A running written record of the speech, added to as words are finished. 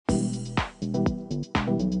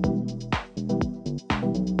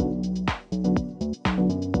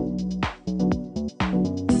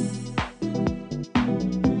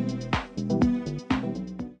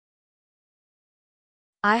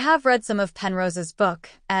I have read some of Penrose's book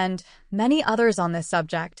and many others on this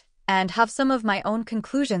subject, and have some of my own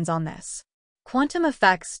conclusions on this. Quantum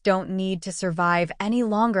effects don't need to survive any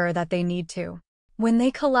longer than they need to. When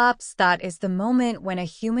they collapse, that is the moment when a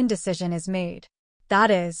human decision is made.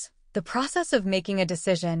 That is, the process of making a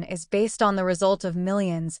decision is based on the result of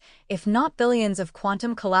millions, if not billions, of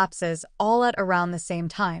quantum collapses all at around the same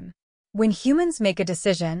time. When humans make a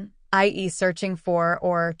decision, i.e. searching for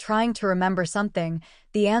or trying to remember something,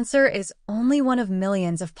 the answer is only one of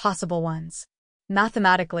millions of possible ones.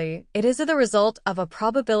 Mathematically, it is the result of a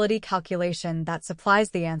probability calculation that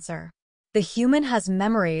supplies the answer. The human has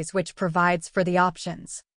memories which provides for the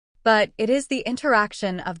options. But it is the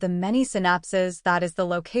interaction of the many synapses that is the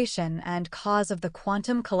location and cause of the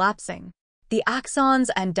quantum collapsing. The axons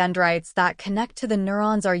and dendrites that connect to the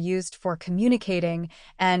neurons are used for communicating,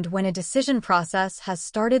 and when a decision process has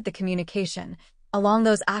started, the communication along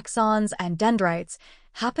those axons and dendrites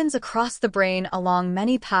happens across the brain along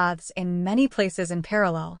many paths in many places in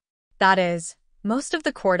parallel. That is, most of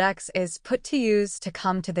the cortex is put to use to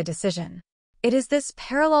come to the decision. It is this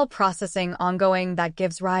parallel processing ongoing that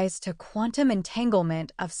gives rise to quantum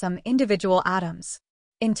entanglement of some individual atoms.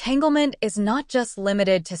 Entanglement is not just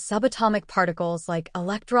limited to subatomic particles like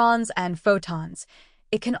electrons and photons.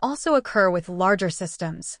 It can also occur with larger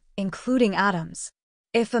systems, including atoms.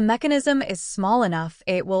 If a mechanism is small enough,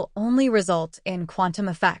 it will only result in quantum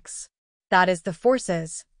effects. That is, the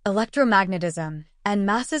forces, electromagnetism, and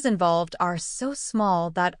masses involved are so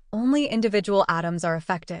small that only individual atoms are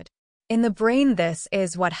affected. In the brain, this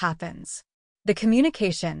is what happens. The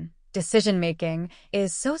communication, decision-making,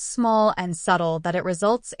 is so small and subtle that it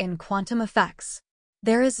results in quantum effects.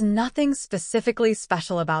 There is nothing specifically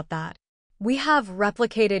special about that. We have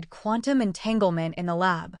replicated quantum entanglement in the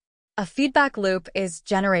lab. A feedback loop is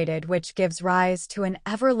generated which gives rise to an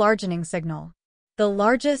ever-largening signal. The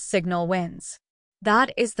largest signal wins.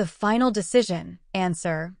 That is the final decision,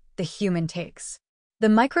 answer, the human takes. The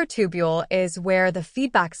microtubule is where the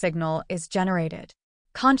feedback signal is generated.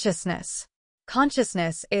 Consciousness.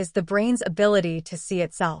 Consciousness is the brain's ability to see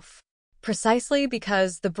itself. Precisely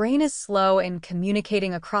because the brain is slow in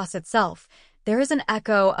communicating across itself, there is an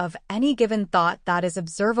echo of any given thought that is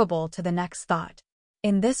observable to the next thought.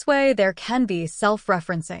 In this way, there can be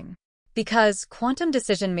self-referencing. Because quantum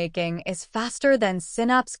decision-making is faster than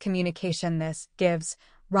synapse communication, this gives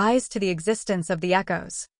rise to the existence of the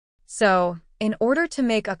echoes. So, in order to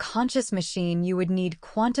make a conscious machine, you would need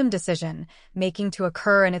quantum decision-making to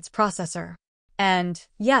occur in its processor. And,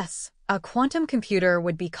 yes, a quantum computer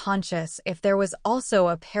would be conscious if there was also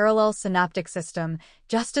a parallel synaptic system,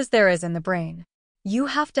 just as there is in the brain. You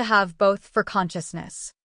have to have both for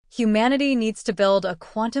consciousness. Humanity needs to build a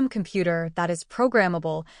quantum computer that is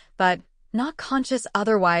programmable, but not conscious,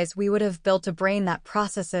 otherwise we would have built a brain that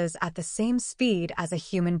processes at the same speed as a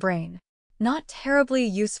human brain. Not terribly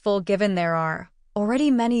useful given there are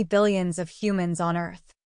already many billions of humans on Earth.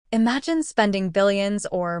 Imagine spending billions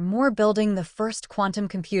or more building the first quantum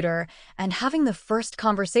computer and having the first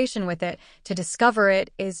conversation with it to discover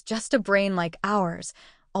it is just a brain like ours,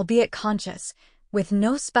 albeit conscious, with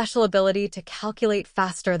no special ability to calculate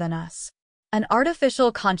faster than us. An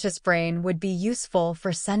artificial conscious brain would be useful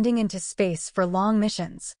for sending into space for long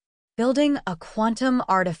missions. Building a quantum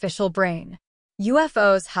artificial brain.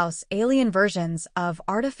 UFOs house alien versions of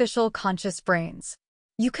artificial conscious brains.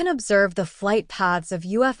 You can observe the flight paths of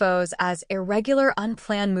UFOs as irregular,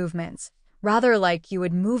 unplanned movements, rather like you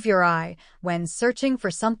would move your eye when searching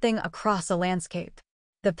for something across a landscape.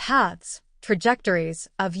 The paths, trajectories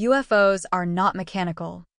of UFOs are not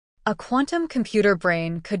mechanical. A quantum computer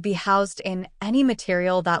brain could be housed in any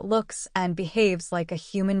material that looks and behaves like a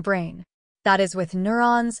human brain. That is, with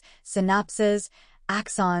neurons, synapses,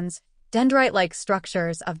 axons, dendrite-like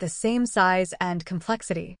structures of the same size and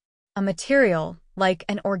complexity. A material, like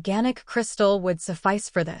an organic crystal, would suffice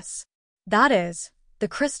for this. That is, the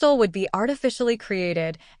crystal would be artificially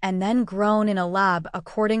created and then grown in a lab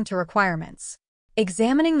according to requirements.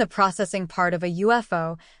 Examining the processing part of a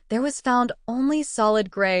UFO, there was found only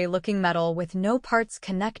solid gray-looking metal with no parts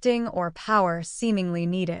connecting or power seemingly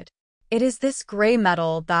needed. It is this gray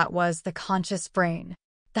metal that was the conscious brain.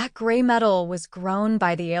 That gray metal was grown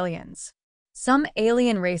by the aliens. Some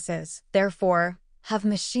alien races, therefore, have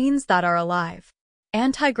machines that are alive.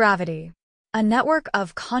 Anti-gravity. A network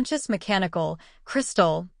of conscious mechanical,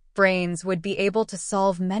 crystal, brains would be able to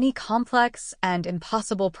solve many complex and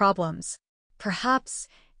impossible problems. Perhaps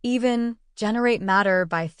even generate matter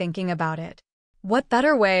by thinking about it. What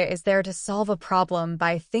better way is there to solve a problem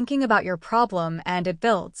by thinking about your problem, and it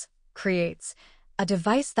builds, creates, a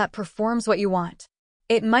device that performs what you want?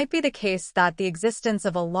 It might be the case that the existence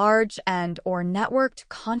of a large and/or networked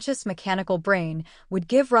conscious mechanical brain would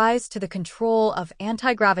give rise to the control of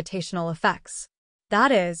anti-gravitational effects.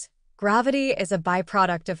 That is, gravity is a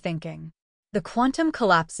byproduct of thinking. The quantum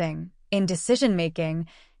collapsing, in decision-making,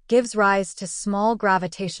 gives rise to small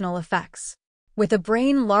gravitational effects. With a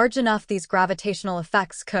brain large enough, these gravitational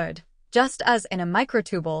effects could, just as in a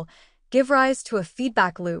microtubule, give rise to a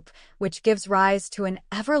feedback loop, which gives rise to an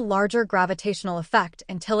ever larger gravitational effect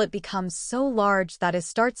until it becomes so large that it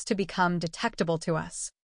starts to become detectable to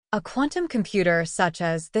us. A quantum computer such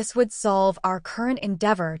as this would solve our current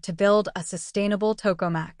endeavor to build a sustainable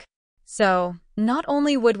tokamak. So, not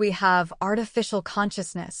only would we have artificial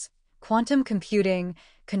consciousness, quantum computing,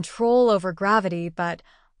 control over gravity, but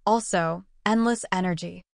also endless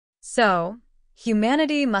energy. So,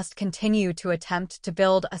 humanity must continue to attempt to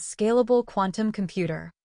build a scalable quantum computer.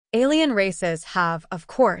 Alien races have, of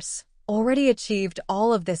course, already achieved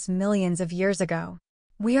all of this millions of years ago.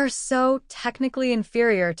 We are so technically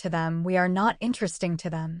inferior to them, we are not interesting to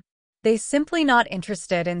them. They're simply not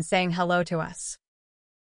interested in saying hello to us.